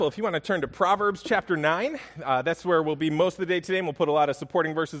Well, if you want to turn to Proverbs chapter 9, that's where we'll be most of the day today, and we'll put a lot of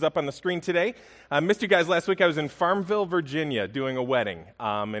supporting verses up on the screen today. I missed you guys last week. I was in Farmville, Virginia, doing a wedding,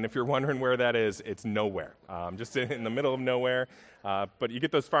 and if you're wondering where that is, it's nowhere, just in the middle of nowhere, but you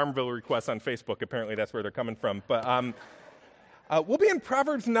get those Farmville requests on Facebook. Apparently that's where they're coming from, but we'll be in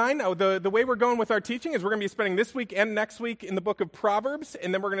Proverbs 9. Now, the way we're going with our teaching is we're going to be spending this week and next week in the book of Proverbs,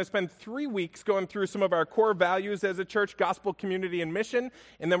 and then we're going to spend 3 weeks going through some of our core values as a church, gospel, community, and mission,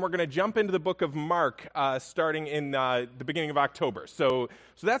 and then we're going to jump into the book of Mark starting in the beginning of October. So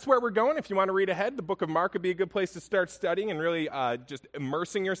that's where we're going. If you want to read ahead, the book of Mark would be a good place to start studying and really just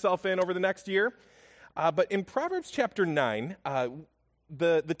immersing yourself in over the next year. But in Proverbs chapter 9,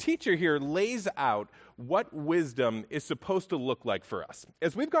 the teacher here lays out what wisdom is supposed to look like for us.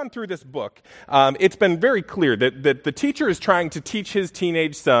 As we've gone through this book, it's been very clear that the teacher is trying to teach his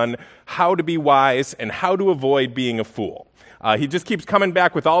teenage son how to be wise and how to avoid being a fool. He just keeps coming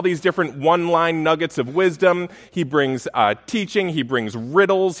back with all these different one-line nuggets of wisdom. He brings teaching, he brings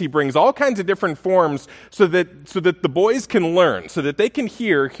riddles, he brings all kinds of different forms so that the boys can learn, so that they can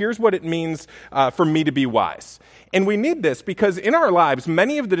here's what it means for me to be wise. And we need this because in our lives,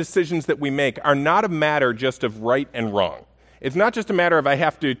 many of the decisions that we make are not a matter just of right and wrong. It's not just a matter of I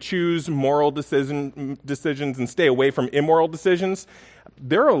have to choose moral decisions and stay away from immoral decisions.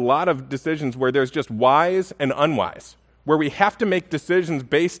 There are a lot of decisions where there's just wise and unwise, where we have to make decisions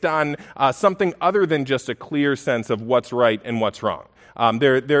based on something other than just a clear sense of what's right and what's wrong.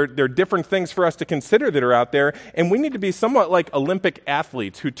 There are different things for us to consider that are out there, and we need to be somewhat like Olympic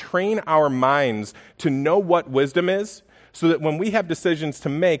athletes who train our minds to know what wisdom is, so that when we have decisions to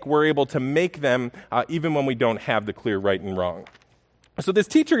make, we're able to make them even when we don't have the clear right and wrong. So this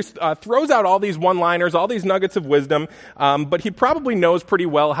teacher throws out all these one-liners, all these nuggets of wisdom, but he probably knows pretty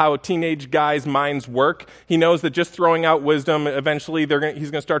well how teenage guys' minds work. He knows that just throwing out wisdom, eventually he's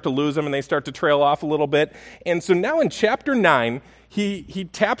going to start to lose them and they start to trail off a little bit. And so now in chapter 9, he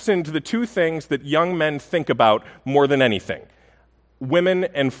taps into the two things that young men think about more than anything: women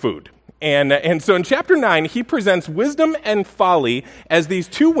and food. And so in chapter 9, he presents wisdom and folly as these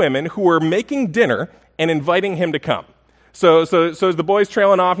two women who are making dinner and inviting him to come. So as the boy's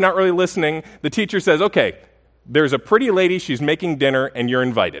trailing off, not really listening, the teacher says, okay, there's a pretty lady, she's making dinner, and you're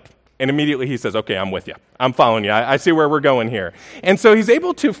invited. And immediately he says, okay, I'm with you. I'm following you. I see where we're going here. And so he's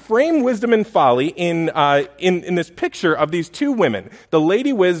able to frame wisdom and folly in this picture of these two women, the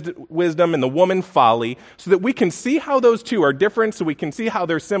lady wisdom and the woman folly, so that we can see how those two are different, so we can see how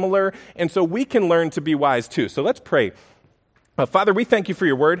they're similar, and so we can learn to be wise too. So let's pray. Father, we thank you for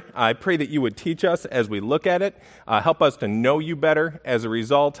your word. I pray that you would teach us as we look at it. Help us to know you better as a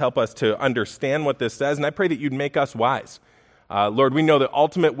result. Help us to understand what this says, and I pray that you'd make us wise. Lord, we know that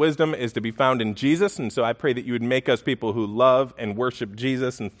ultimate wisdom is to be found in Jesus, and so I pray that you would make us people who love and worship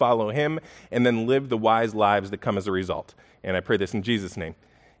Jesus and follow him, and then live the wise lives that come as a result. And I pray this in Jesus' name.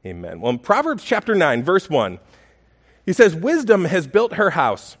 Amen. Well, in Proverbs chapter 9, verse 1, he says, "Wisdom has built her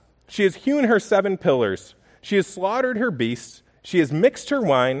house. She has hewn her 7 pillars. She has slaughtered her beasts. She has mixed her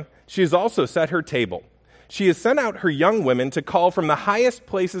wine. She has also set her table. She has sent out her young women to call from the highest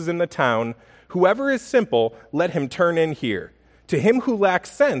places in the town. Whoever is simple, let him turn in here. To him who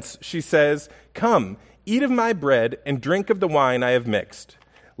lacks sense, she says, come, eat of my bread and drink of the wine I have mixed.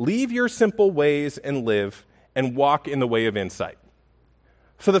 Leave your simple ways and live, and walk in the way of insight."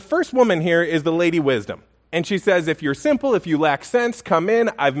 So the first woman here is the Lady Wisdom. And she says, if you're simple, if you lack sense, come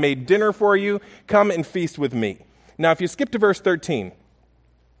in. I've made dinner for you. Come and feast with me. Now, if you skip to verse 13,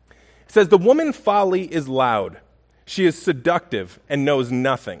 it says, "The woman folly is loud. She is seductive and knows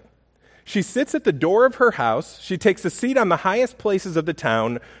nothing. She sits at the door of her house. She takes a seat on the highest places of the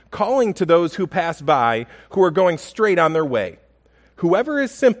town, calling to those who pass by, who are going straight on their way. Whoever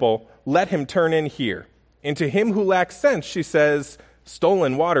is simple, let him turn in here. And to him who lacks sense, she says,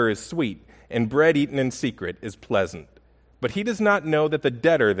 stolen water is sweet, and bread eaten in secret is pleasant. But he does not know that the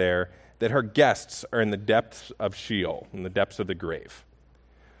dead are there, that her guests are in the depths of Sheol, in the depths of the grave."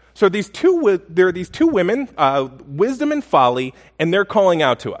 So there are these two women, wisdom and folly, and they're calling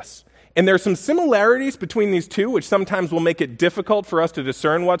out to us. And there are some similarities between these two, which sometimes will make it difficult for us to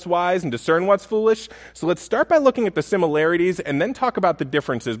discern what's wise and discern what's foolish. So let's start by looking at the similarities and then talk about the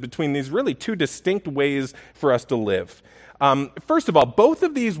differences between these really two distinct ways for us to live. First of all, both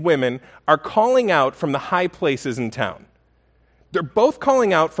of these women are calling out from the high places in town. They're both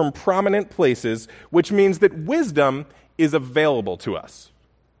calling out from prominent places, which means that wisdom is available to us.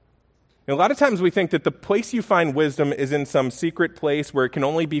 And a lot of times we think that the place you find wisdom is in some secret place where it can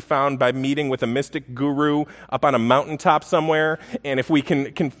only be found by meeting with a mystic guru up on a mountaintop somewhere. And if we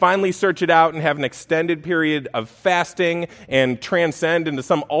can finally search it out and have an extended period of fasting and transcend into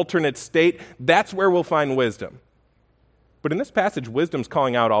some alternate state, that's where we'll find wisdom. But in this passage, wisdom's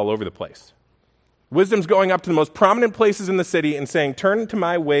calling out all over the place. Wisdom's going up to the most prominent places in the city and saying, turn to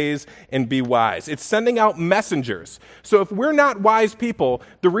my ways and be wise. It's sending out messengers. So if we're not wise people,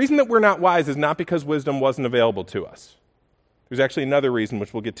 the reason that we're not wise is not because wisdom wasn't available to us. There's actually another reason,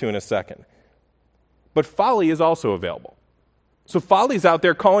 which we'll get to in a second. But folly is also available. So folly's out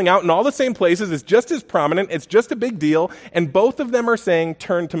there calling out in all the same places. It's just as prominent. It's just a big deal. And both of them are saying,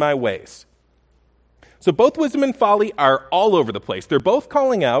 turn to my ways. So both wisdom and folly are all over the place. They're both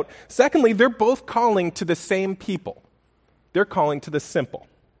calling out. Secondly, they're both calling to the same people. They're calling to the simple.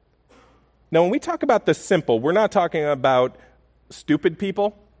 Now, when we talk about the simple, we're not talking about stupid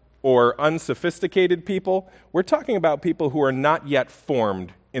people or unsophisticated people. We're talking about people who are not yet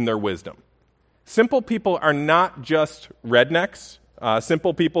formed in their wisdom. Simple people are not just rednecks.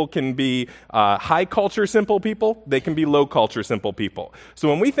 Simple people can be high culture simple people. They can be low culture simple people. So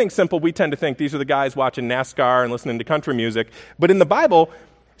when we think simple, we tend to think these are the guys watching NASCAR and listening to country music. But in the Bible,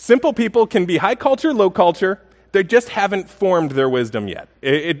 simple people can be high culture, low culture. They just haven't formed their wisdom yet.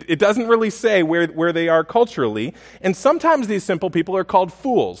 It doesn't really say where they are culturally. And sometimes these simple people are called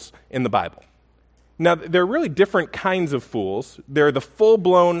fools in the Bible. Now, there are really different kinds of fools. There are the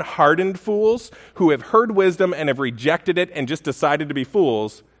full-blown hardened fools who have heard wisdom and have rejected it and just decided to be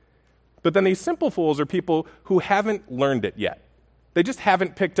fools. But then these simple fools are people who haven't learned it yet. They just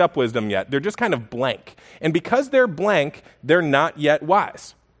haven't picked up wisdom yet. They're just kind of blank. And because they're blank, they're not yet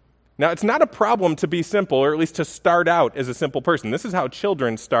wise. Now, it's not a problem to be simple, or at least to start out as a simple person. This is how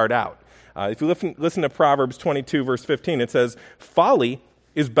children start out. If you listen to Proverbs 22, verse 15, it says, folly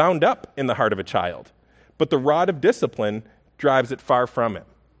is bound up in the heart of a child, but the rod of discipline drives it far from him.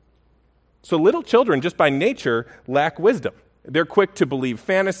 So little children, just by nature, lack wisdom. They're quick to believe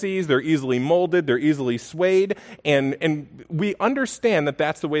fantasies, they're easily molded, they're easily swayed, and we understand that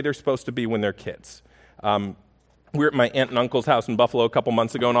that's the way they're supposed to be when they're kids. We were at my aunt and uncle's house in Buffalo a couple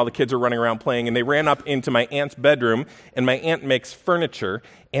months ago, and all the kids were running around playing, and they ran up into my aunt's bedroom, and my aunt makes furniture,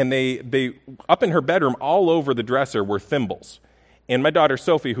 and they up in her bedroom, all over the dresser, were thimbles. And my daughter,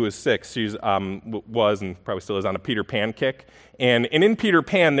 Sophie, who is 6, she was and probably still is on a Peter Pan kick. And in Peter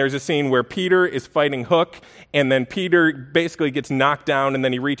Pan, there's a scene where Peter is fighting Hook, and then Peter basically gets knocked down, and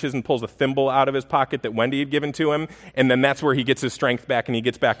then he reaches and pulls a thimble out of his pocket that Wendy had given to him, and then that's where he gets his strength back, and he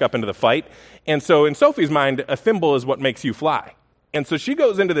gets back up into the fight. And so in Sophie's mind, a thimble is what makes you fly. And so she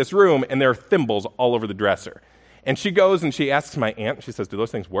goes into this room, and there are thimbles all over the dresser. And she goes and she asks my aunt, she says, do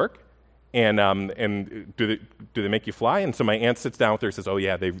those things work? And do they make you fly? And so my aunt sits down with her and says, oh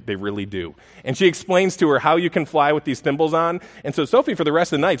yeah, they really do. And she explains to her how you can fly with these thimbles on. And so Sophie, for the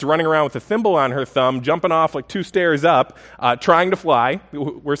rest of the night, is running around with a thimble on her thumb, jumping off like 2 stairs up, trying to fly.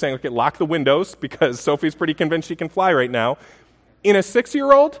 We're saying, okay, lock the windows, because Sophie's pretty convinced she can fly right now. In a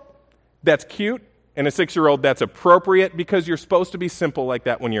 6-year-old, that's cute. In a 6-year-old, that's appropriate, because you're supposed to be simple like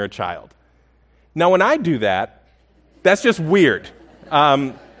that when you're a child. Now, when I do that, that's just weird.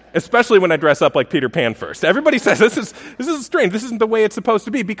 Especially when I dress up like Peter Pan first. Everybody says, this is strange. This isn't the way it's supposed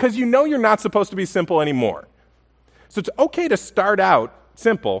to be, because you know you're not supposed to be simple anymore. So it's okay to start out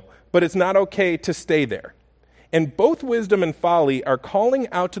simple, but it's not okay to stay there. And both wisdom and folly are calling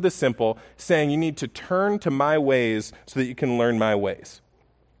out to the simple, saying you need to turn to my ways so that you can learn my ways.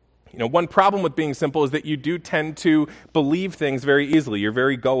 You know, one problem with being simple is that you do tend to believe things very easily. You're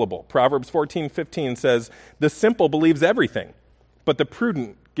very gullible. Proverbs 14:15 says, the simple believes everything, but the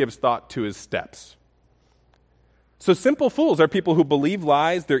prudent gives thought to his steps. So simple fools are people who believe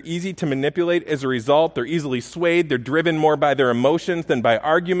lies. They're easy to manipulate as a result. They're easily swayed. They're driven more by their emotions than by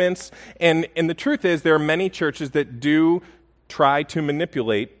arguments. And the truth is, there are many churches that do try to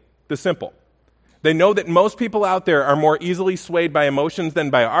manipulate the simple. They know that most people out there are more easily swayed by emotions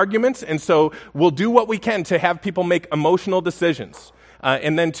than by arguments, and so we'll do what we can to have people make emotional decisions.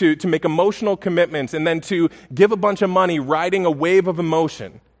 And then to make emotional commitments, and then to give a bunch of money riding a wave of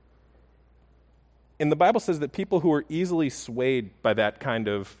emotion. And the Bible says that people who are easily swayed by that kind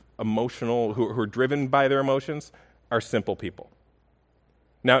of emotional, who are driven by their emotions, are simple people.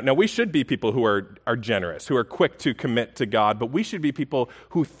 Now we should be people who are generous, who are quick to commit to God, but we should be people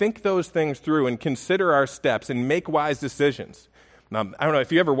who think those things through and consider our steps and make wise decisions. I don't know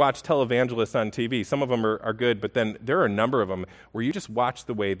if you ever watch televangelists on TV. Some of them are good, but then there are a number of them where you just watch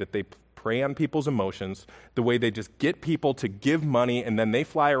the way that they prey on people's emotions, the way they just get people to give money and then they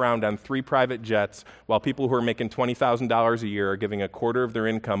fly around on 3 private jets while people who are making $20,000 a year are giving a quarter of their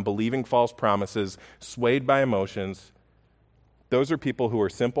income, believing false promises, swayed by emotions. Those are people who are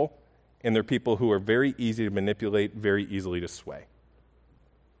simple, and they're people who are very easy to manipulate, very easily to sway.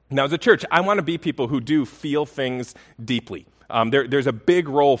 Now, as a church, I want to be people who do feel things deeply. There's a big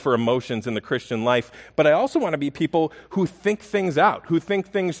role for emotions in the Christian life, but I also want to be people who think things out, who think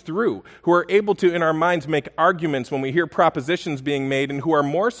things through, who are able to, in our minds, make arguments when we hear propositions being made, and who are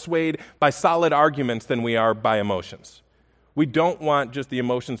more swayed by solid arguments than we are by emotions. We don't want just the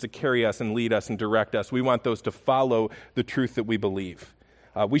emotions to carry us and lead us and direct us. We want those to follow the truth that we believe.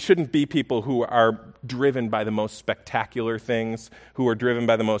 We shouldn't be people who are driven by the most spectacular things, who are driven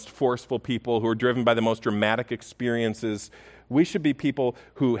by the most forceful people, who are driven by the most dramatic experiences. We should be people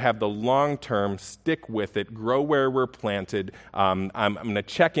who have the long-term, stick with it, grow where we're planted. I'm going to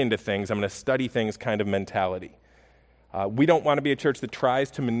check into things. I'm going to study things kind of mentality. We don't want to be a church that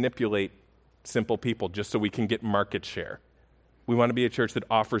tries to manipulate simple people just so we can get market share. We want to be a church that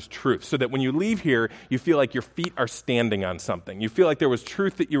offers truth so that when you leave here, you feel like your feet are standing on something. You feel like there was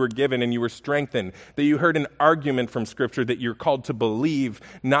truth that you were given and you were strengthened, that you heard an argument from Scripture that you're called to believe,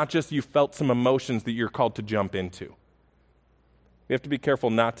 not just you felt some emotions that you're called to jump into. We have to be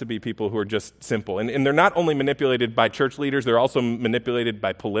careful not to be people who are just simple. And they're not only manipulated by church leaders, they're also manipulated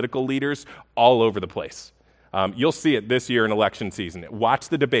by political leaders all over the place. You'll see it this year in election season. Watch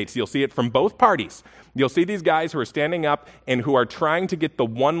the debates. You'll see it from both parties. You'll see these guys who are standing up and who are trying to get the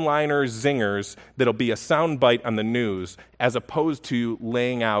one-liner zingers that'll be a soundbite on the news as opposed to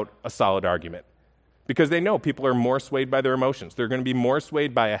laying out a solid argument. Because they know people are more swayed by their emotions. They're going to be more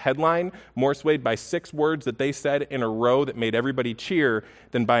swayed by a headline, more swayed by 6 words that they said in a row that made everybody cheer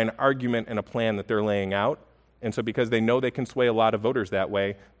than by an argument and a plan that they're laying out. And so because they know they can sway a lot of voters that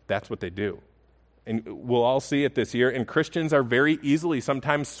way, that's what they do. And we'll all see it this year, and Christians are very easily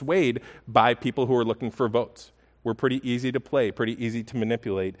sometimes swayed by people who are looking for votes. We're pretty easy to play, pretty easy to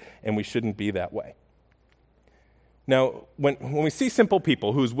manipulate, and we shouldn't be that way. Now, when we see simple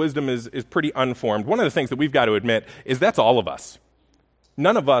people whose wisdom is pretty unformed, one of the things that we've got to admit is that's all of us.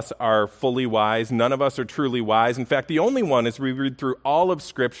 None of us are fully wise. None of us are truly wise. In fact, the only one, as we read through all of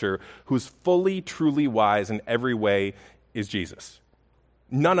Scripture, who's fully, truly wise in every way is Jesus.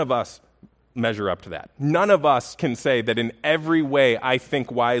 None of us measure up to that. None of us can say that in every way I think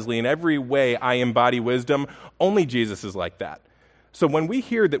wisely, in every way I embody wisdom. Only Jesus is like that. So when we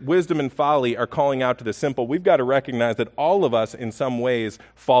hear that wisdom and folly are calling out to the simple, we've got to recognize that all of us in some ways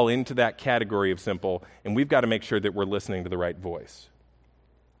fall into that category of simple, and we've got to make sure that we're listening to the right voice.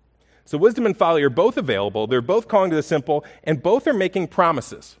 So wisdom and folly are both available. They're both calling to the simple, and both are making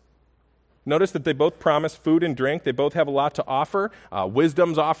promises. Notice that they both promise food and drink. They both have a lot to offer.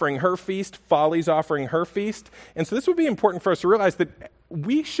 Wisdom's offering her feast. Folly's offering her feast. And so this would be important for us to realize that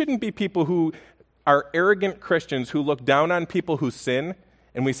we shouldn't be people who are arrogant Christians who look down on people who sin,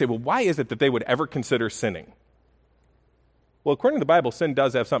 and we say, well, why is it that they would ever consider sinning? Well, according to the Bible, sin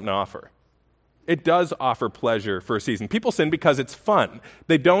does have something to offer. It does offer pleasure for a season. People sin because it's fun.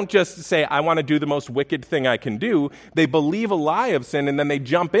 They don't just say, I want to do the most wicked thing I can do. They believe a lie of sin, and then they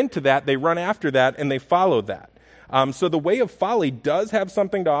jump into that, they run after that, and they follow that. So the way of folly does have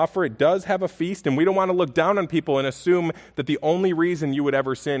something to offer. It does have a feast, and we don't want to look down on people and assume that the only reason you would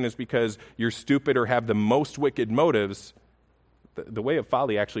ever sin is because you're stupid or have the most wicked motives. The way of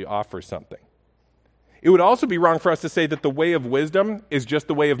folly actually offers something. It would also be wrong for us to say that the way of wisdom is just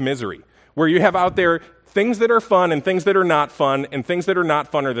the way of misery, where you have out there things that are fun and things that are not fun, and things that are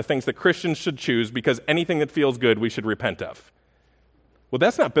not fun are the things that Christians should choose because anything that feels good we should repent of. Well,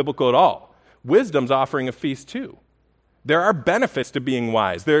 that's not biblical at all. Wisdom's offering a feast too. There are benefits to being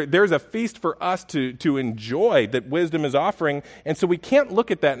wise. There's a feast for us to enjoy that wisdom is offering, and so we can't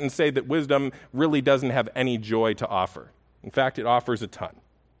look at that and say that wisdom really doesn't have any joy to offer. In fact, it offers a ton.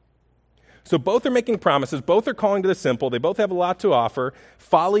 So both are making promises. Both are calling to the simple. They both have a lot to offer.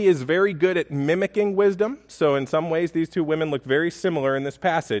 Folly is very good at mimicking wisdom. So in some ways, these two women look very similar in this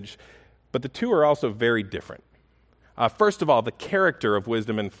passage. But the two are also very different. First of all, the character of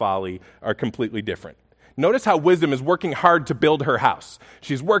wisdom and folly are completely different. Notice how wisdom is working hard to build her house.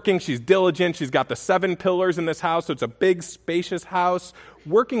 She's working, she's diligent, she's got the 7 pillars in this house, so it's a big, spacious house,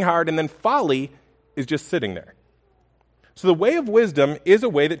 working hard, and then folly is just sitting there. So the way of wisdom is a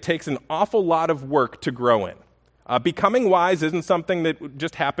way that takes an awful lot of work to grow in. Becoming wise isn't something that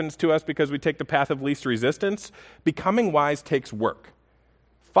just happens to us because we take the path of least resistance. Becoming wise takes work.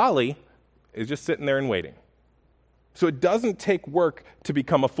 Folly is just sitting there and waiting. So it doesn't take work to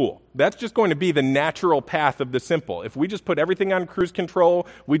become a fool. That's just going to be the natural path of the simple. If we just put everything on cruise control,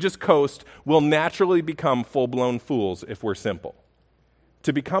 we just coast, we'll naturally become full-blown fools if we're simple.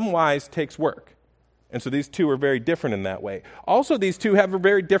 To become wise takes work. And so these two are very different in that way. Also, these two have a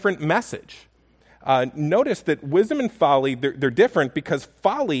very different message. Notice that wisdom and folly, they're different because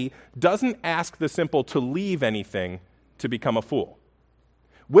folly doesn't ask the simple to leave anything to become a fool.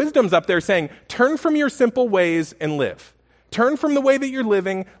 Wisdom's up there saying, turn from your simple ways and live. Turn from the way that you're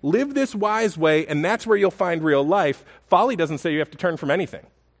living, live this wise way, and that's where you'll find real life. Folly doesn't say you have to turn from anything.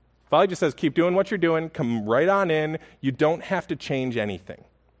 Folly just says, keep doing what you're doing, come right on in. You don't have to change anything.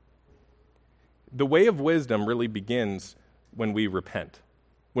 The way of wisdom really begins when we repent.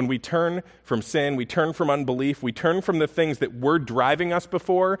 When we turn from sin, we turn from unbelief, we turn from the things that were driving us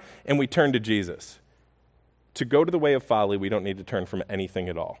before, and we turn to Jesus. To go to the way of folly, we don't need to turn from anything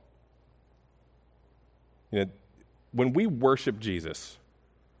at all. When we worship Jesus,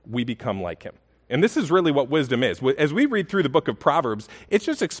 we become like him. And this is really what wisdom is. As we read through the book of Proverbs, it's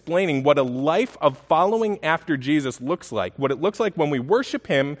just explaining what a life of following after Jesus looks like, what it looks like when we worship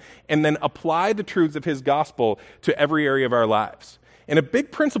him and then apply the truths of his gospel to every area of our lives. And a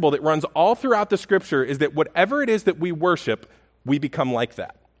big principle that runs all throughout the scripture is that whatever it is that we worship, we become like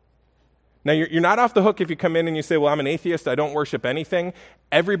that. Now, you're not off the hook if you come in and you say, well, I'm an atheist, I don't worship anything.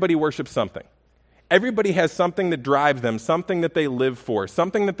 Everybody worships something. Everybody has something that drives them, something that they live for,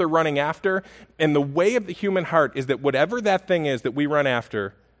 something that they're running after. And the way of the human heart is that whatever that thing is that we run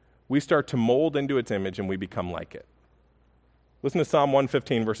after, we start to mold into its image and we become like it. Listen to Psalm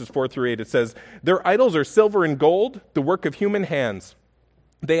 115, verses 4 through 8. It says, their idols are silver and gold, the work of human hands.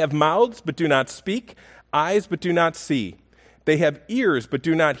 They have mouths but do not speak, eyes but do not see. They have ears but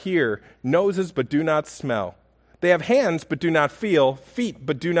do not hear, noses but do not smell. They have hands but do not feel, feet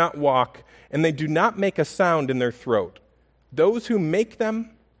but do not walk, and they do not make a sound in their throat. Those who make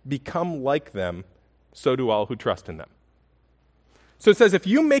them become like them, so do all who trust in them. So it says if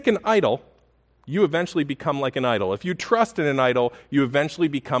you make an idol, you eventually become like an idol. If you trust in an idol, you eventually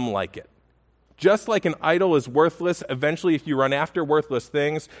become like it. Just like an idol is worthless, eventually if you run after worthless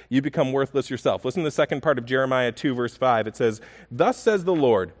things, you become worthless yourself. Listen to the second part of Jeremiah 2, verse 5. It says, thus says the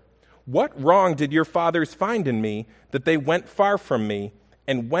Lord, what wrong did your fathers find in me that they went far from me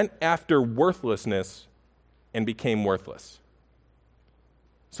and went after worthlessness and became worthless?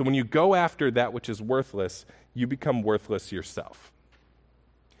 So when you go after that which is worthless, you become worthless yourself.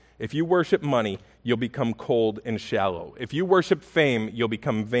 If you worship money, you'll become cold and shallow. If you worship fame, you'll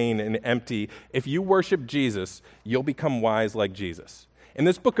become vain and empty. If you worship Jesus, you'll become wise like Jesus. And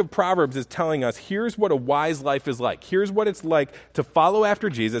this book of Proverbs is telling us, here's what a wise life is like. Here's what it's like to follow after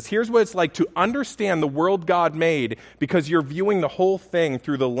Jesus. Here's what it's like to understand the world God made because you're viewing the whole thing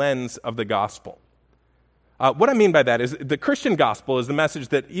through the lens of the gospel. What I mean by that is the Christian gospel is the message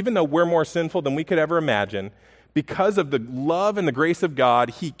that even though we're more sinful than we could ever imagine, because of the love and the grace of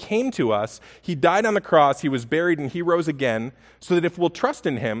God, he came to us, he died on the cross, he was buried, and he rose again, so that if we'll trust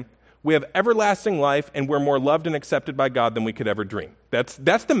in him, we have everlasting life, and we're more loved and accepted by God than we could ever dream. That's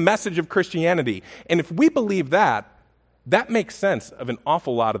the message of Christianity. And if we believe that, that makes sense of an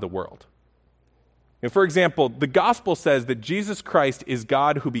awful lot of the world. For example, the gospel says that Jesus Christ is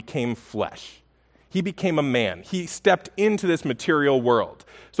God who became flesh. He became a man. He stepped into this material world.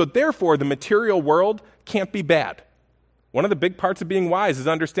 So therefore, the material world can't be bad. One of the big parts of being wise is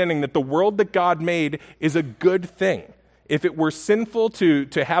understanding that the world that God made is a good thing. If it were sinful to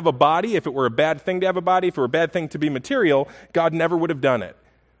have a body, if it were a bad thing to have a body, if it were a bad thing to be material, God never would have done it.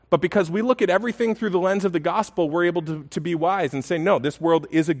 But because we look at everything through the lens of the gospel, we're able to be wise and say, no, this world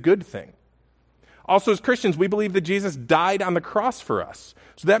is a good thing. Also, as Christians, we believe that Jesus died on the cross for us.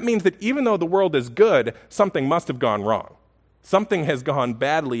 So that means that even though the world is good, something must have gone wrong. Something has gone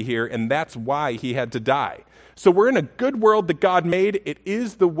badly here, and that's why he had to die. So we're in a good world that God made. It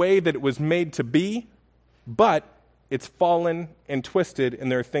is the way that it was made to be, but it's fallen and twisted,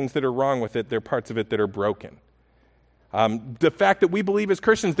 and there are things that are wrong with it. There are parts of it that are broken. The fact that we believe as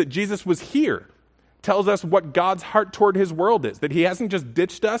Christians that Jesus was here tells us what God's heart toward his world is, that he hasn't just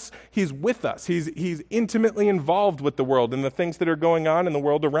ditched us, he's with us. He's intimately involved with the world and the things that are going on in the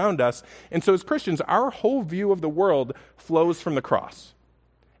world around us. And so as Christians, our whole view of the world flows from the cross.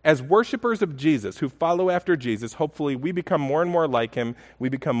 As worshipers of Jesus who follow after Jesus, hopefully we become more and more like him, we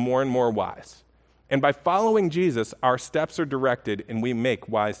become more and more wise. And by following Jesus, our steps are directed and we make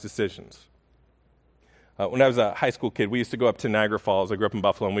wise decisions. When I was a high school kid, we used to go up to Niagara Falls. I grew up in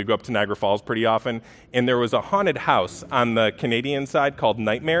Buffalo, and we'd go up to Niagara Falls pretty often. And there was a haunted house on the Canadian side called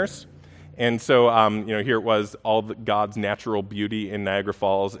Nightmares. And so, here it was, all God's natural beauty in Niagara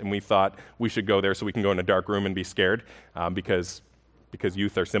Falls, and we thought we should go there so we can go in a dark room and be scared, because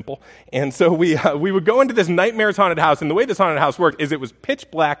youth are simple. And so we would go into this Nightmares haunted house, and the way this haunted house worked is it was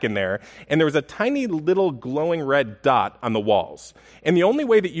pitch black in there, and there was a tiny little glowing red dot on the walls. And the only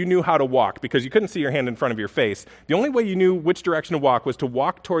way that you knew how to walk, because you couldn't see your hand in front of your face, the only way you knew which direction to walk was to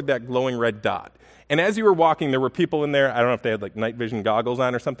walk toward that glowing red dot. And as you were walking, there were people in there, I don't know if they had like night vision goggles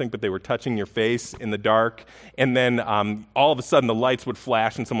on or something, but they were touching your face in the dark. And then all of a sudden the lights would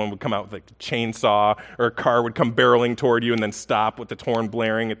flash and someone would come out with like a chainsaw, or a car would come barreling toward you and then stop with the horn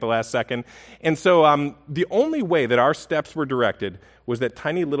blaring at the last second. And so the only way that our steps were directed was that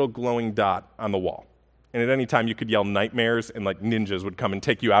tiny little glowing dot on the wall. And at any time you could yell nightmares and like ninjas would come and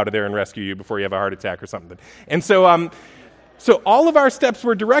take you out of there and rescue you before you have a heart attack or something. And so all of our steps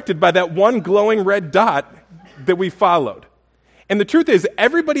were directed by that one glowing red dot that we followed. And the truth is,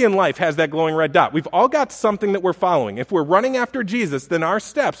 everybody in life has that glowing red dot. We've all got something that we're following. If we're running after Jesus, then our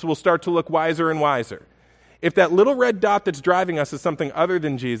steps will start to look wiser and wiser. If that little red dot that's driving us is something other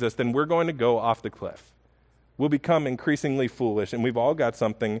than Jesus, then we're going to go off the cliff. We'll become increasingly foolish, and we've all got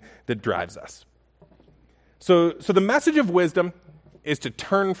something that drives us. So the message of wisdom is to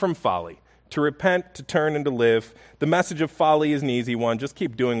turn from folly. To repent, to turn, and to live. The message of folly is an easy one. Just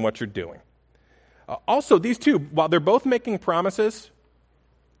keep doing what you're doing. Also, these two, while they're both making promises,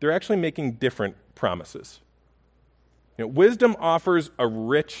 they're actually making different promises. Wisdom offers a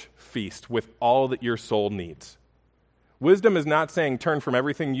rich feast with all that your soul needs. Wisdom is not saying turn from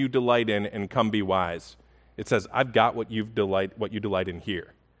everything you delight in and come be wise. It says, I've got what you delight in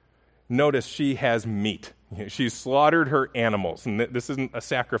here. Notice she has meat. She's slaughtered her animals, and this isn't a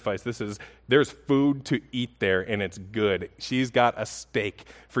sacrifice. There's food to eat there, and it's good. She's got a steak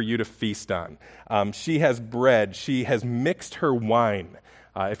for you to feast on. She has bread. She has mixed her wine.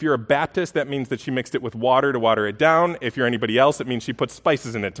 If you're a Baptist, that means that she mixed it with water to water it down. If you're anybody else, it means she put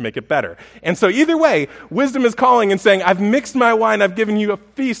spices in it to make it better. And so either way, wisdom is calling and saying, I've mixed my wine. I've given you a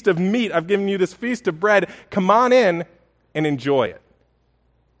feast of meat. I've given you this feast of bread. Come on in and enjoy it.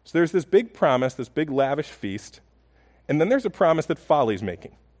 So there's this big promise, this big lavish feast, and then there's a promise that folly's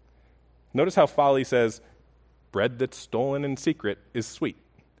making. Notice how folly says, bread that's stolen in secret is sweet.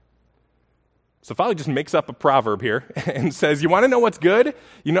 So folly just makes up a proverb here and says, you want to know what's good?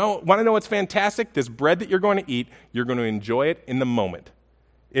 Want to know what's fantastic? This bread that you're going to eat, you're going to enjoy it in the moment.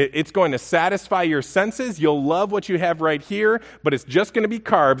 It's going to satisfy your senses. You'll love what you have right here, but it's just going to be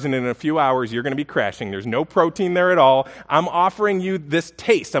carbs, and in a few hours, you're going to be crashing. There's no protein there at all. I'm offering you this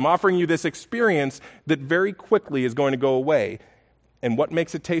taste. I'm offering you this experience that very quickly is going to go away. And what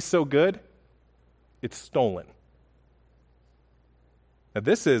makes it taste so good? It's stolen. Now,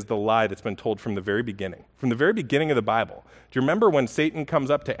 this is the lie that's been told from the very beginning of the Bible. Do you remember when Satan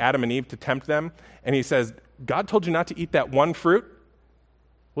comes up to Adam and Eve to tempt them, and he says, God told you not to eat that one fruit?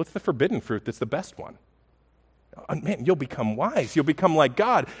 Well, it's the forbidden fruit that's the best one. Oh, man, you'll become wise. You'll become like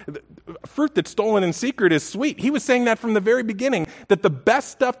God. Fruit that's stolen in secret is sweet. He was saying that from the very beginning, that the best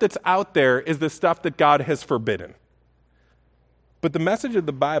stuff that's out there is the stuff that God has forbidden. But the message of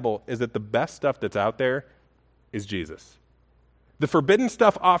the Bible is that the best stuff that's out there is Jesus. The forbidden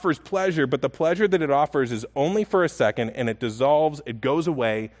stuff offers pleasure, but the pleasure that it offers is only for a second, and it dissolves, it goes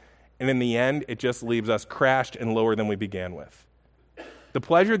away, and in the end, it just leaves us crashed and lower than we began with. The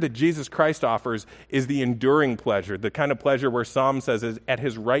pleasure that Jesus Christ offers is the enduring pleasure, the kind of pleasure where Psalm says is at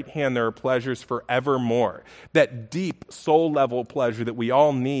his right hand there are pleasures forevermore. That deep soul-level pleasure that we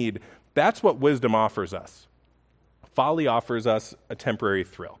all need, that's what wisdom offers us. Folly offers us a temporary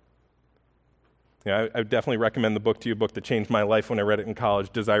thrill. I would definitely recommend the book to you, a book that changed my life when I read it in college,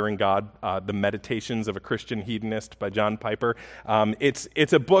 Desiring God, The Meditations of a Christian Hedonist by John Piper.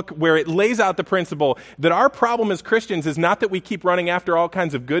 It's a book where it lays out the principle that our problem as Christians is not that we keep running after all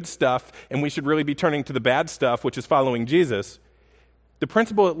kinds of good stuff and we should really be turning to the bad stuff, which is following Jesus. The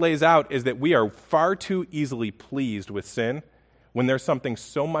principle it lays out is that we are far too easily pleased with sin when there's something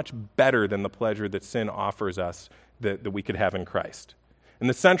so much better than the pleasure that sin offers us that we could have in Christ. And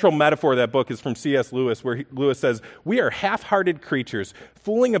the central metaphor of that book is from C.S. Lewis, where Lewis says, we are half-hearted creatures,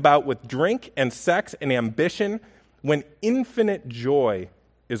 fooling about with drink and sex and ambition when infinite joy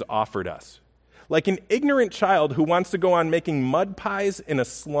is offered us. Like an ignorant child who wants to go on making mud pies in a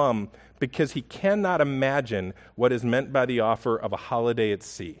slum because he cannot imagine what is meant by the offer of a holiday at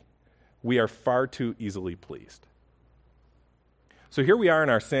sea. We are far too easily pleased. So here we are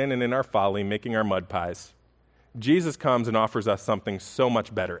in our sin and in our folly, making our mud pies. Jesus comes and offers us something so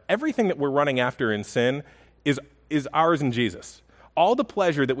much better. Everything that we're running after in sin is ours in Jesus. All the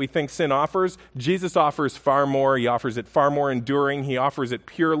pleasure that we think sin offers, Jesus offers far more. He offers it far more enduring. He offers it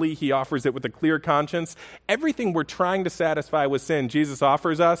purely. He offers it with a clear conscience. Everything we're trying to satisfy with sin, Jesus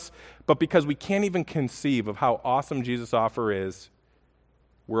offers us, but because we can't even conceive of how awesome Jesus' offer is,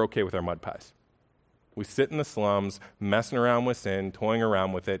 we're okay with our mud pies. We sit in the slums, messing around with sin, toying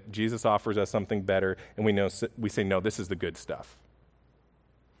around with it. Jesus offers us something better, and we say, no, this is the good stuff.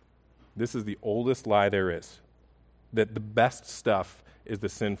 This is the oldest lie there is, that the best stuff is the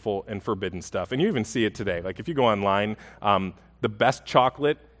sinful and forbidden stuff. And you even see it today. Like if you go online, the best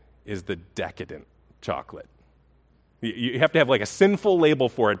chocolate is the decadent chocolate. You have to have like a sinful label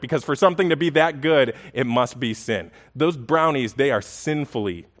for it, because for something to be that good, it must be sin. Those brownies, they are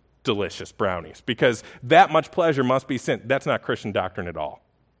sinfully delicious brownies, because that much pleasure must be sin. That's not Christian doctrine at all.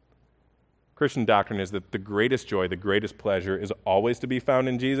 Christian doctrine is that the greatest joy, the greatest pleasure is always to be found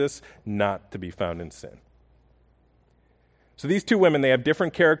in Jesus, not to be found in sin. So these two women, they have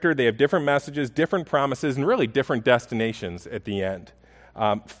different character, they have different messages, different promises, and really different destinations at the end.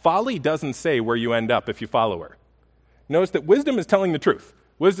 Folly doesn't say where you end up if you follow her. Notice that wisdom is telling the truth.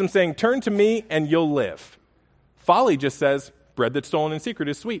 Wisdom saying, turn to me and you'll live. Folly just says, bread that's stolen in secret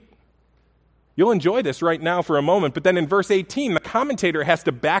is sweet. You'll enjoy this right now for a moment, but then in verse 18, the commentator has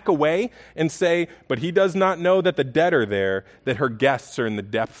to back away and say, but he does not know that the dead are there, that her guests are in the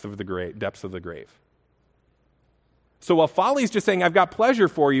depths of the grave. So while folly's just saying, I've got pleasure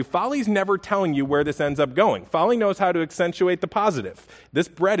for you, folly's never telling you where this ends up going. Folly knows how to accentuate the positive. This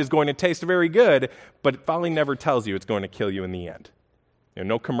bread is going to taste very good, but folly never tells you it's going to kill you in the end.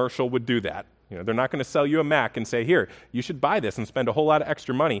 No commercial would do that. They're not going to sell you a Mac and say, here, you should buy this and spend a whole lot of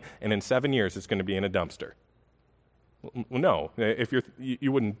extra money, and in 7 years it's going to be in a dumpster. Well, no, if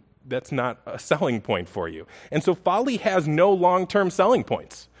you wouldn't, that's not a selling point for you. And so folly has no long-term selling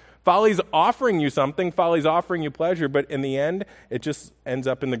points. Folly's offering you something, folly's offering you pleasure, but in the end, it just ends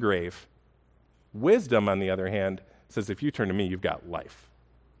up in the grave. Wisdom, on the other hand, says if you turn to me, you've got life.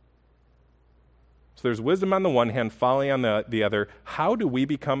 So there's wisdom on the one hand, folly on the other. How do we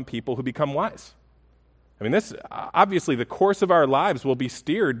become people who become wise? I mean, this obviously the course of our lives will be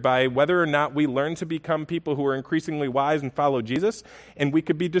steered by whether or not we learn to become people who are increasingly wise and follow Jesus, and we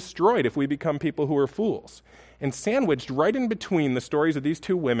could be destroyed if we become people who are fools. And sandwiched right in between the stories of these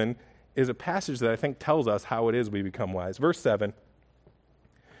two women is a passage that I think tells us how it is we become wise. Verse 7,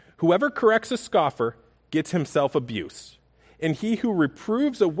 whoever corrects a scoffer gets himself abuse, and he who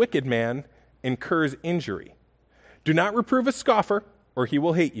reproves a wicked man incurs injury. Do not reprove a scoffer, or he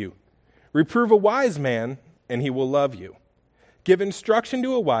will hate you. Reprove a wise man, and he will love you. Give instruction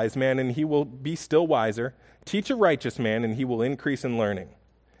to a wise man, and he will be still wiser. Teach a righteous man, and he will increase in learning.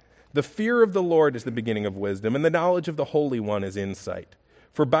 The fear of the Lord is the beginning of wisdom, and the knowledge of the Holy One is insight.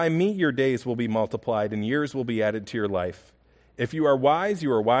 For by me your days will be multiplied, and years will be added to your life. If you are wise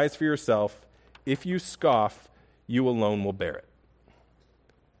for yourself. If you scoff, you alone will bear it.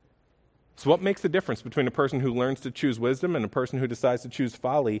 So what makes the difference between a person who learns to choose wisdom and a person who decides to choose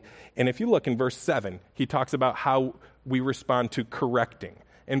folly? And if you look in verse 7, he talks about how we respond to correcting.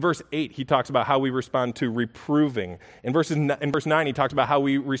 In verse 8, he talks about how we respond to reproving. In verse 9, he talks about how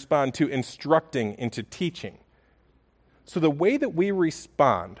we respond to instructing and to teaching. So the way that we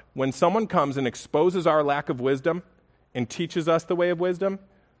respond when someone comes and exposes our lack of wisdom and teaches us the way of wisdom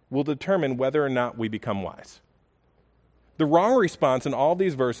will determine whether or not we become wise. The wrong response in all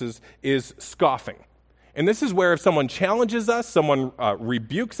these verses is scoffing. And this is where if someone challenges us, someone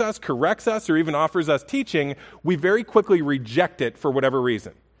rebukes us, corrects us, or even offers us teaching, we very quickly reject it for whatever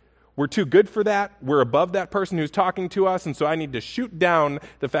reason. We're too good for that. We're above that person who's talking to us, and so I need to shoot down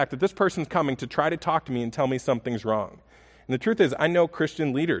the fact that this person's coming to try to talk to me and tell me something's wrong. And the truth is, I know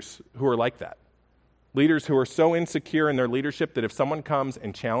Christian leaders who are like that. Leaders who are so insecure in their leadership that if someone comes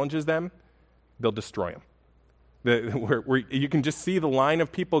and challenges them, they'll destroy them. You can just see the line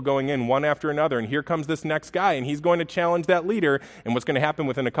of people going in one after another, and here comes this next guy, and he's going to challenge that leader, and what's going to happen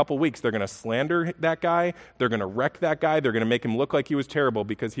within a couple weeks, they're going to slander that guy, they're going to wreck that guy, they're going to make him look like he was terrible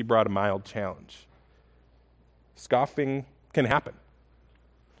because he brought a mild challenge. Scoffing can happen.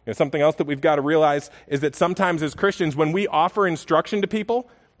 Something else that we've got to realize is that sometimes as Christians, when we offer instruction to people,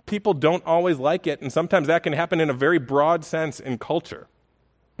 people don't always like it, and sometimes that can happen in a very broad sense in culture.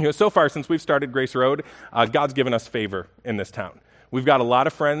 So far since we've started Grace Road, God's given us favor in this town. We've got a lot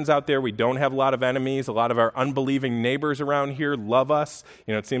of friends out there. We don't have a lot of enemies. A lot of our unbelieving neighbors around here love us.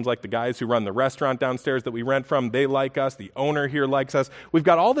 It seems like the guys who run the restaurant downstairs that we rent from, they like us. The owner here likes us. We've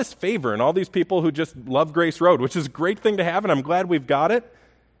got all this favor and all these people who just love Grace Road, which is a great thing to have, and I'm glad we've got it.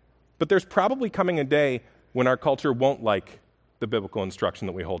 But there's probably coming a day when our culture won't like the biblical instruction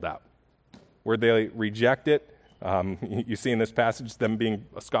that we hold out, where they reject it, You see in this passage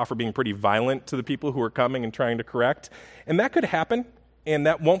a scoffer being pretty violent to the people who are coming and trying to correct. And that could happen, and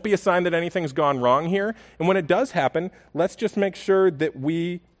that won't be a sign that anything's gone wrong here. And when it does happen, let's just make sure that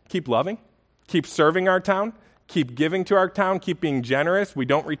we keep loving, keep serving our town, keep giving to our town, keep being generous. We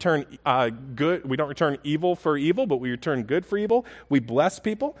don't return We don't return evil for evil, but we return good for evil. We bless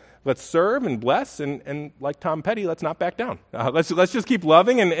people. Let's serve and bless, and like Tom Petty, let's not back down. Let's just keep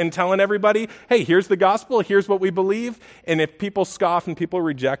loving and telling everybody, hey, here's the gospel, here's what we believe, and if people scoff and people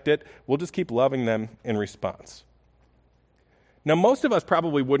reject it, we'll just keep loving them in response. Now, most of us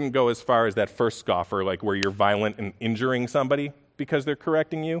probably wouldn't go as far as that first scoffer, like where you're violent and injuring somebody because they're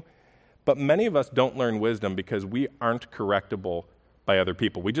correcting you. But many of us don't learn wisdom because we aren't correctable by other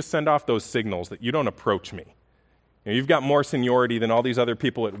people. We just send off those signals that you don't approach me. You've got more seniority than all these other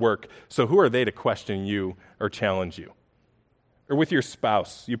people at work, so who are they to question you or challenge you? Or with your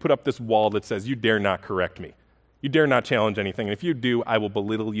spouse, you put up this wall that says, you dare not correct me. You dare not challenge anything. And if you do, I will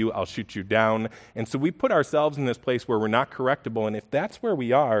belittle you, I'll shoot you down. And so we put ourselves in this place where we're not correctable, and if that's where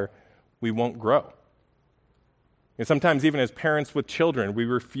we are, we won't grow. And sometimes even as parents with children, we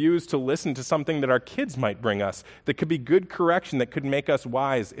refuse to listen to something that our kids might bring us that could be good correction, that could make us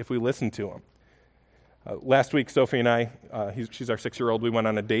wise if we listen to them. Last week, Sophie and I, she's our 6-year-old, we went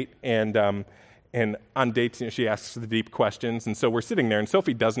on a date, and on dates, she asks the deep questions, and so we're sitting there, and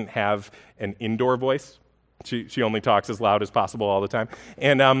Sophie doesn't have an indoor voice. She only talks as loud as possible all the time.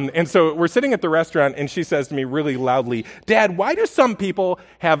 And so we're sitting at the restaurant, and she says to me really loudly, Dad, why do some people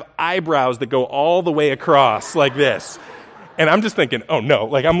have eyebrows that go all the way across like this? And I'm just thinking, oh no,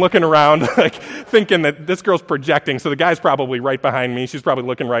 like I'm looking around, like thinking that this girl's projecting, so the guy's probably right behind me. She's probably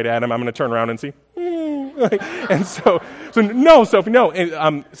looking right at him. I'm going to turn around and see. And so no, Sophie, no.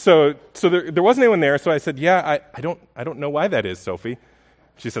 And, so there wasn't anyone there, so I said, yeah, I don't know why that is, Sophie.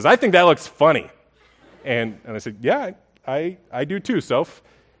 She says, I think that looks funny. And I said, yeah, I do too, Soph.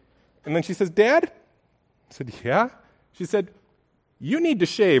 And then she says, Dad? I said, yeah. She said, you need to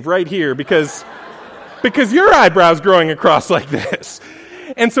shave right here because your eyebrow's growing across like this.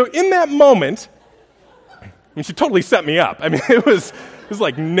 And so in that moment, she totally set me up. I mean, it was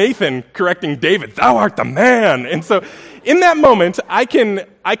like Nathan correcting David, thou art the man. And so in that moment, I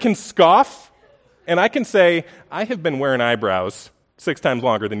can scoff and I can say, I have been wearing eyebrows 6 times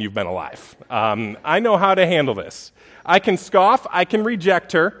longer than you've been alive. I know how to handle this. I can scoff. I can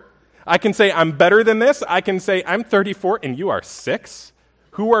reject her. I can say, I'm better than this. I can say, I'm 34 and you are 6.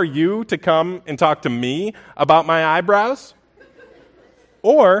 Who are you to come and talk to me about my eyebrows?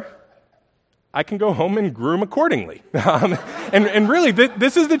 Or I can go home and groom accordingly. And really,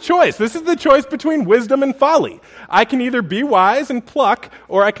 this is the choice. This is the choice between wisdom and folly. I can either be wise and pluck,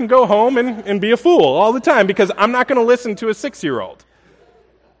 or I can go home and be a fool all the time because I'm not going to listen to a 6-year-old.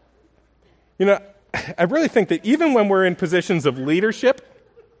 You know, I really think that even when we're in positions of leadership,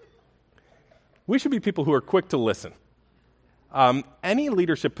 we should be people who are quick to listen. Any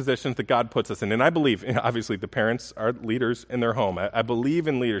leadership positions that God puts us in, and I believe, obviously, the parents are leaders in their home. I believe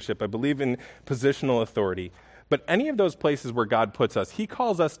in leadership. I believe in positional authority. But any of those places where God puts us, he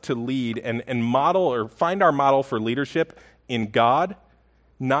calls us to lead and model or find our model for leadership in God,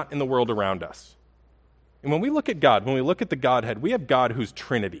 not in the world around us. And when we look at God, when we look at the Godhead, we have God who's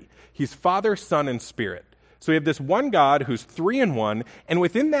Trinity. He's Father, Son, and Spirit. So we have this one God who's 3 in 1, and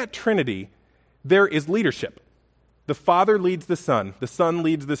within that Trinity, there is leadership. The Father leads the Son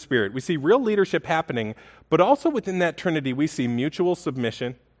leads the Spirit. We see real leadership happening, but also within that Trinity, we see mutual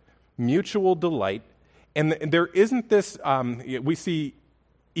submission, mutual delight, and there isn't this, we see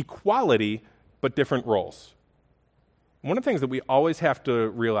equality, but different roles. One of the things that we always have to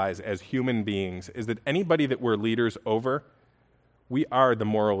realize as human beings is that anybody that we're leaders over, we are the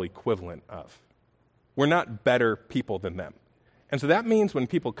moral equivalent of. We're not better people than them. And so that means when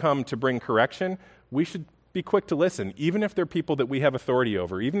people come to bring correction, we should be quick to listen, even if they're people that we have authority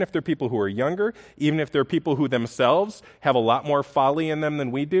over, even if they're people who are younger, even if they're people who themselves have a lot more folly in them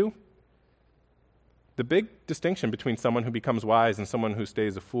than we do. The big distinction between someone who becomes wise and someone who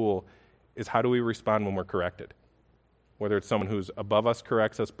stays a fool is how do we respond when we're corrected? Whether it's someone who's above us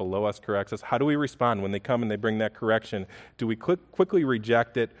corrects us, below us corrects us, how do we respond when they come and they bring that correction? Do we quickly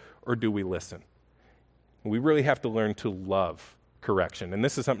reject it, or do we listen? We really have to learn to love correction. And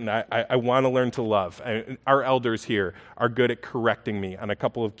this is something I want to learn to love. Our elders here are good at correcting me on a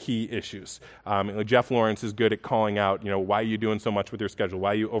couple of key issues. Jeff Lawrence is good at calling out, why are you doing so much with your schedule?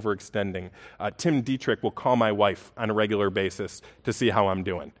 Why are you overextending? Tim Dietrich will call my wife on a regular basis to see how I'm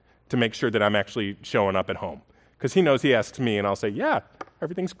doing, to make sure that I'm actually showing up at home. because he knows he asks me, and I'll say, yeah,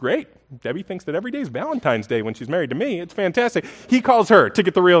 everything's great. Debbie thinks that every day is Valentine's Day when she's married to me. It's fantastic. He calls her to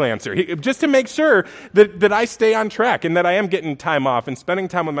get the real answer, just to make sure that I stay on track and that I am getting time off and spending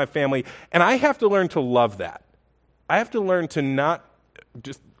time with my family. And I have to learn to love that. I have to learn to not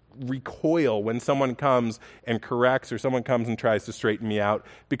just recoil when someone comes and corrects or someone comes and tries to straighten me out,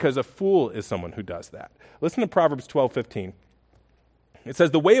 because a fool is someone who does that. Listen to Proverbs 12:15. It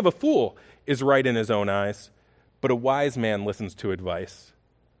says, "The way of a fool is right in his own eyes, but a wise man listens to advice."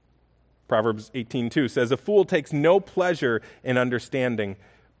 Proverbs 18:2 says, "A fool takes no pleasure in understanding,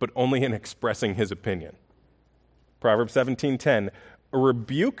 but only in expressing his opinion." Proverbs 17:10, "A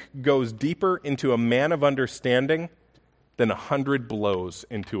rebuke goes deeper into a man of understanding than 100 blows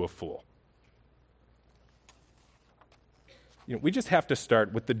into a fool." We just have to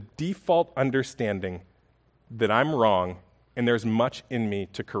start with the default understanding that I'm wrong and there's much in me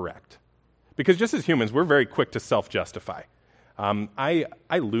to correct. Because just as humans, we're very quick to self-justify. I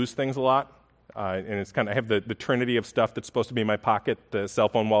lose things a lot, and it's I have the trinity of stuff that's supposed to be in my pocket, the cell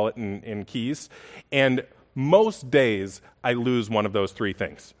phone, wallet, and keys. And most days, I lose one of those three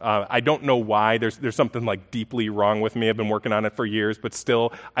things. I don't know why. There's something deeply wrong with me. I've been working on it for years, but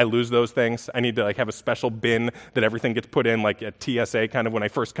still, I lose those things. I need to have a special bin that everything gets put in, like a TSA, kind of when I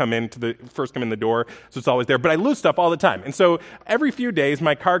first come in the door. So it's always there. But I lose stuff all the time, and so every few days,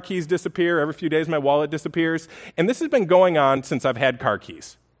 my car keys disappear. Every few days, my wallet disappears, and this has been going on since I've had car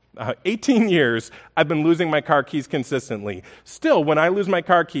keys. 18 years, I've been losing my car keys consistently. Still, when I lose my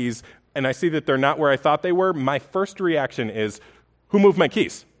car keys, and I see that they're not where I thought they were, my first reaction is, who moved my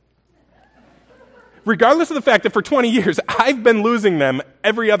keys? Regardless of the fact that for 20 years, I've been losing them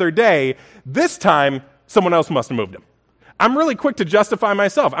every other day, this time, someone else must have moved them. I'm really quick to justify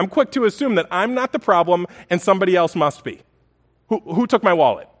myself. I'm quick to assume that I'm not the problem and somebody else must be. Who took my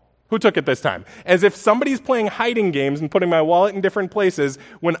wallet? Who took it this time? As if somebody's playing hiding games and putting my wallet in different places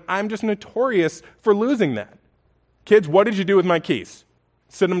when I'm just notorious for losing that. Kids, what did you do with my keys?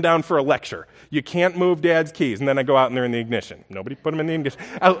 Sit them down for a lecture. You can't move Dad's keys. And then I go out and they're in the ignition. Nobody put them in the ignition.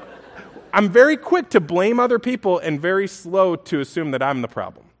 I'm very quick to blame other people and very slow to assume that I'm the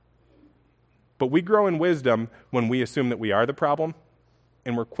problem. But we grow in wisdom when we assume that we are the problem,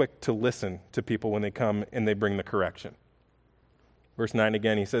 and we're quick to listen to people when they come and they bring the correction. Verse 9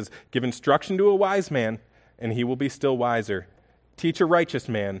 again, he says, "Give instruction to a wise man, and he will be still wiser. Teach a righteous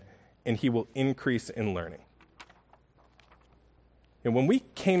man, and he will increase in learning." And when we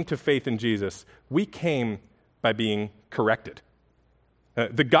came to faith in Jesus, we came by being corrected.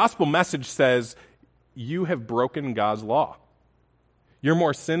 The gospel message says, you have broken God's law. You're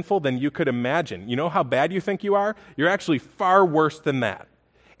more sinful than you could imagine. You know how bad you think you are? You're actually far worse than that.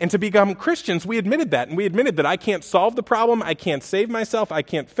 And to become Christians, we admitted that. And we admitted that I can't solve the problem, I can't save myself, I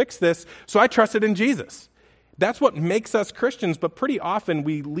can't fix this, so I trusted in Jesus. That's what makes us Christians, but pretty often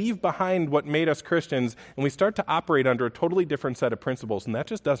we leave behind what made us Christians and we start to operate under a totally different set of principles, and that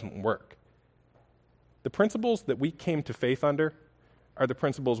just doesn't work. The principles that we came to faith under are the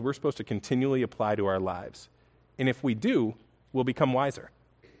principles we're supposed to continually apply to our lives. And if we do, we'll become wiser.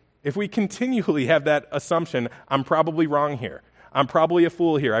 If we continually have that assumption, I'm probably wrong here, I'm probably a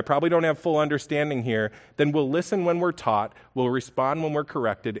fool here, I probably don't have full understanding here, then we'll listen when we're taught, we'll respond when we're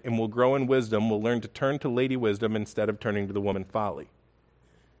corrected, and we'll grow in wisdom. We'll learn to turn to Lady Wisdom instead of turning to the woman Folly.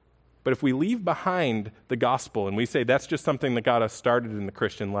 But if we leave behind the gospel and we say that's just something that got us started in the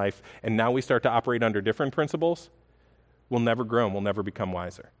Christian life, and now we start to operate under different principles, we'll never grow and we'll never become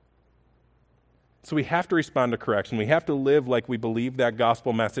wiser. So we have to respond to correction. We have to live like we believe that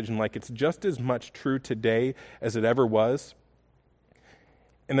gospel message and like it's just as much true today as it ever was.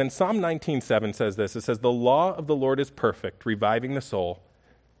 And then Psalm 19:7 says this. It says, "The law of the Lord is perfect, reviving the soul.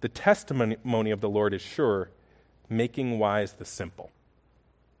 The testimony of the Lord is sure, making wise the simple."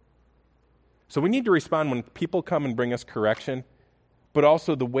 So we need to respond when people come and bring us correction, but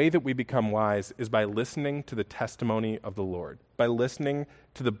also the way that we become wise is by listening to the testimony of the Lord, by listening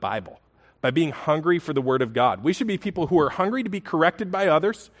to the Bible, by being hungry for the Word of God. We should be people who are hungry to be corrected by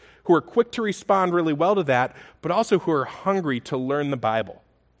others, who are quick to respond really well to that, but also who are hungry to learn the Bible.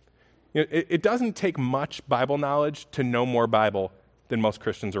 It doesn't take much Bible knowledge to know more Bible than most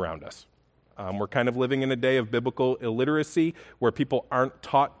Christians around us. We're kind of living in a day of biblical illiteracy where people aren't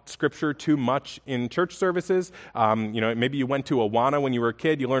taught Scripture too much in church services. Maybe you went to Awana when you were a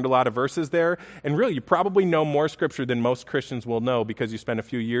kid, you learned a lot of verses there, and really you probably know more Scripture than most Christians will know because you spent a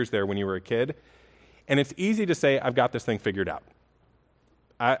few years there when you were a kid. And it's easy to say, I've got this thing figured out.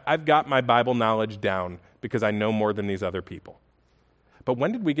 I've got my Bible knowledge down because I know more than these other people. But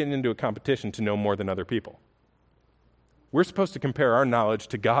when did we get into a competition to know more than other people? We're supposed to compare our knowledge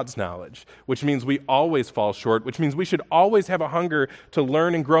to God's knowledge, which means we always fall short, which means we should always have a hunger to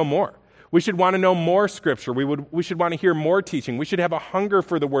learn and grow more. We should want to know more Scripture. We should want to hear more teaching. We should have a hunger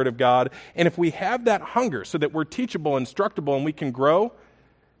for the Word of God. And if we have that hunger so that we're teachable, instructable, and we can grow,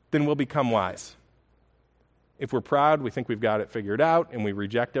 then we'll become wise. If we're proud, we think we've got it figured out, and we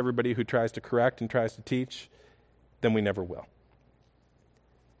reject everybody who tries to correct and tries to teach, then we never will.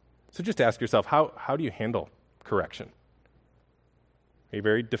 So just ask yourself, how do you handle correction? Are you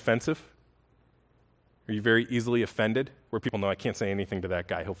very defensive? Are you very easily offended? Where people know, I can't say anything to that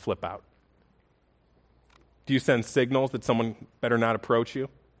guy, he'll flip out. Do you send signals that someone better not approach you?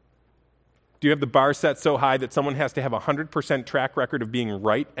 Do you have the bar set so high that someone has to have a 100% track record of being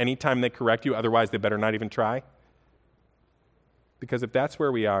right anytime they correct you, otherwise they better not even try? Because if that's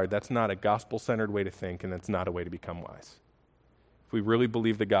where we are, that's not a gospel-centered way to think, and that's not a way to become wise. If we really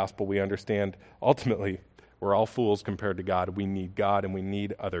believe the gospel, we understand ultimately we're all fools compared to God. We need God and we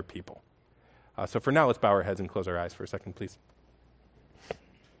need other people. So for now, let's bow our heads and close our eyes for a second, please.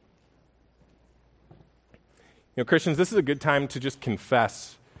 You know, Christians, this is a good time to just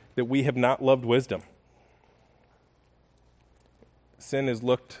confess that we have not loved wisdom. Sin has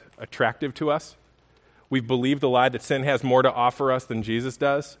looked attractive to us. We've believed the lie that sin has more to offer us than Jesus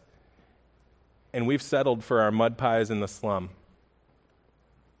does. And we've settled for our mud pies in the slum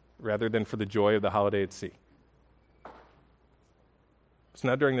rather than for the joy of the holiday at sea. So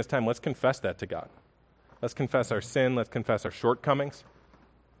now during this time, let's confess that to God. Let's confess our sin. Let's confess our shortcomings.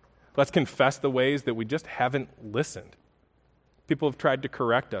 Let's confess the ways that we just haven't listened. People have tried to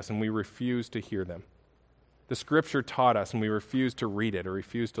correct us, and we refuse to hear them. The Scripture taught us, and we refuse to read it or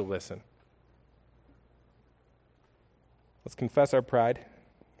refuse to listen. Let's confess our pride.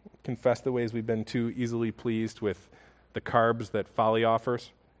 Confess the ways we've been too easily pleased with the carbs that folly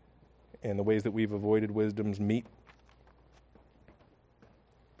offers and the ways that we've avoided wisdom's meat.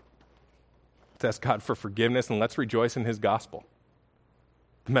 Let's ask God for forgiveness, and let's rejoice in His gospel.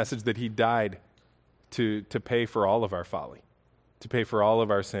 The message that He died to pay for all of our folly, to pay for all of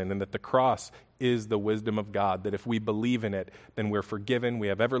our sin, and that the cross is the wisdom of God, that if we believe in it, then we're forgiven, we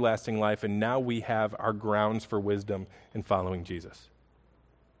have everlasting life, and now we have our grounds for wisdom in following Jesus.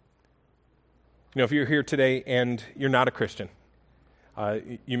 You know, if you're here today and you're not a Christian,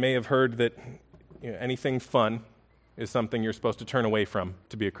 you may have heard that anything fun is something you're supposed to turn away from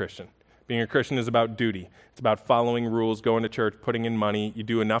to be a Christian. Being a Christian is about duty. It's about following rules, going to church, putting in money. You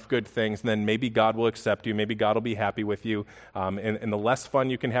do enough good things, and then maybe God will accept you. Maybe God will be happy with you. And the less fun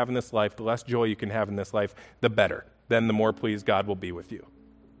you can have in this life, the less joy you can have in this life, the better. Then the more pleased God will be with you.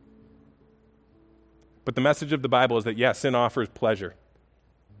 But the message of the Bible is that, yes, sin offers pleasure.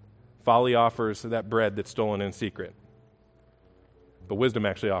 Folly offers that bread that's stolen in secret. But wisdom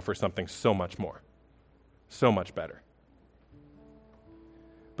actually offers something so much more, so much better.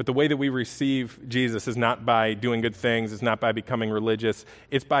 But the way that we receive Jesus is not by doing good things. It's not by becoming religious.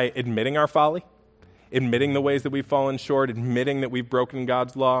 It's by admitting our folly, admitting the ways that we've fallen short, admitting that we've broken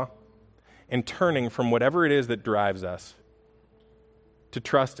God's law, and turning from whatever it is that drives us to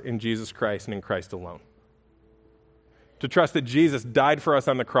trust in Jesus Christ and in Christ alone. To trust that Jesus died for us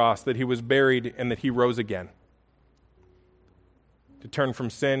on the cross, that He was buried, and that He rose again. To turn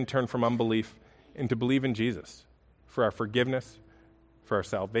from sin, turn from unbelief, and to believe in Jesus for our forgiveness, for our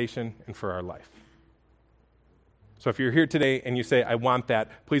salvation, and for our life. So if you're here today and you say, I want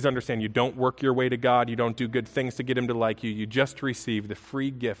that, please understand you don't work your way to God, you don't do good things to get Him to like you, you just receive the free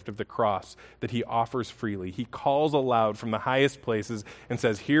gift of the cross that He offers freely. He calls aloud from the highest places and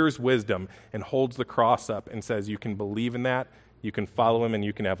says, here's wisdom, and holds the cross up and says, you can believe in that, you can follow Him, and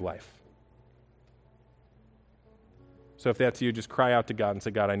you can have life. So if that's you, just cry out to God and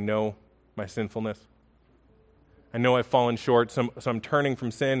say, God, I know my sinfulness. I know I've fallen short, so I'm turning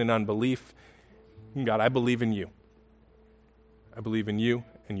from sin and unbelief. And God, I believe in you. I believe in you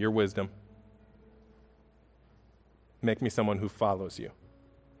and your wisdom. Make me someone who follows you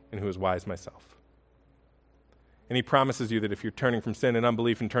and who is wise myself. And He promises you that if you're turning from sin and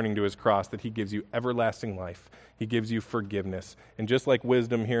unbelief and turning to His cross, that He gives you everlasting life. He gives you forgiveness. And just like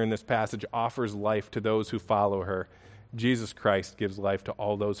wisdom here in this passage offers life to those who follow her, Jesus Christ gives life to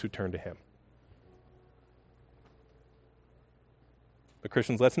all those who turn to Him. But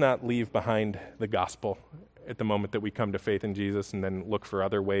Christians, let's not leave behind the gospel at the moment that we come to faith in Jesus and then look for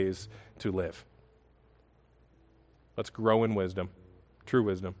other ways to live. Let's grow in wisdom, true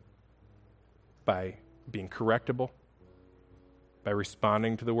wisdom, by being correctable, by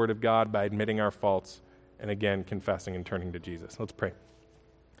responding to the Word of God, by admitting our faults, and again, confessing and turning to Jesus. Let's pray.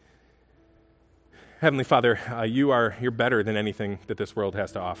 Heavenly Father, you're better than anything that this world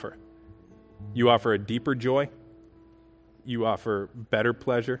has to offer. You offer a deeper joy. you offer better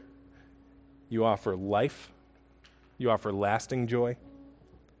pleasure. You offer life. You offer lasting joy.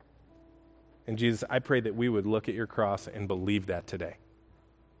 And Jesus, I pray that we would look at your cross and believe that today.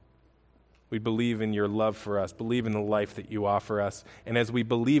 We believe in your love for us, believe in the life that you offer us. And as we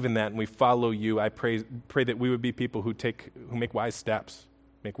believe in that and we follow you, I pray that we would be people who make wise steps,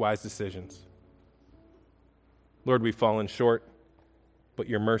 make wise decisions. Lord, we've fallen short, but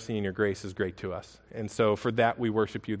your mercy and your grace is great to us. And so for that, we worship you.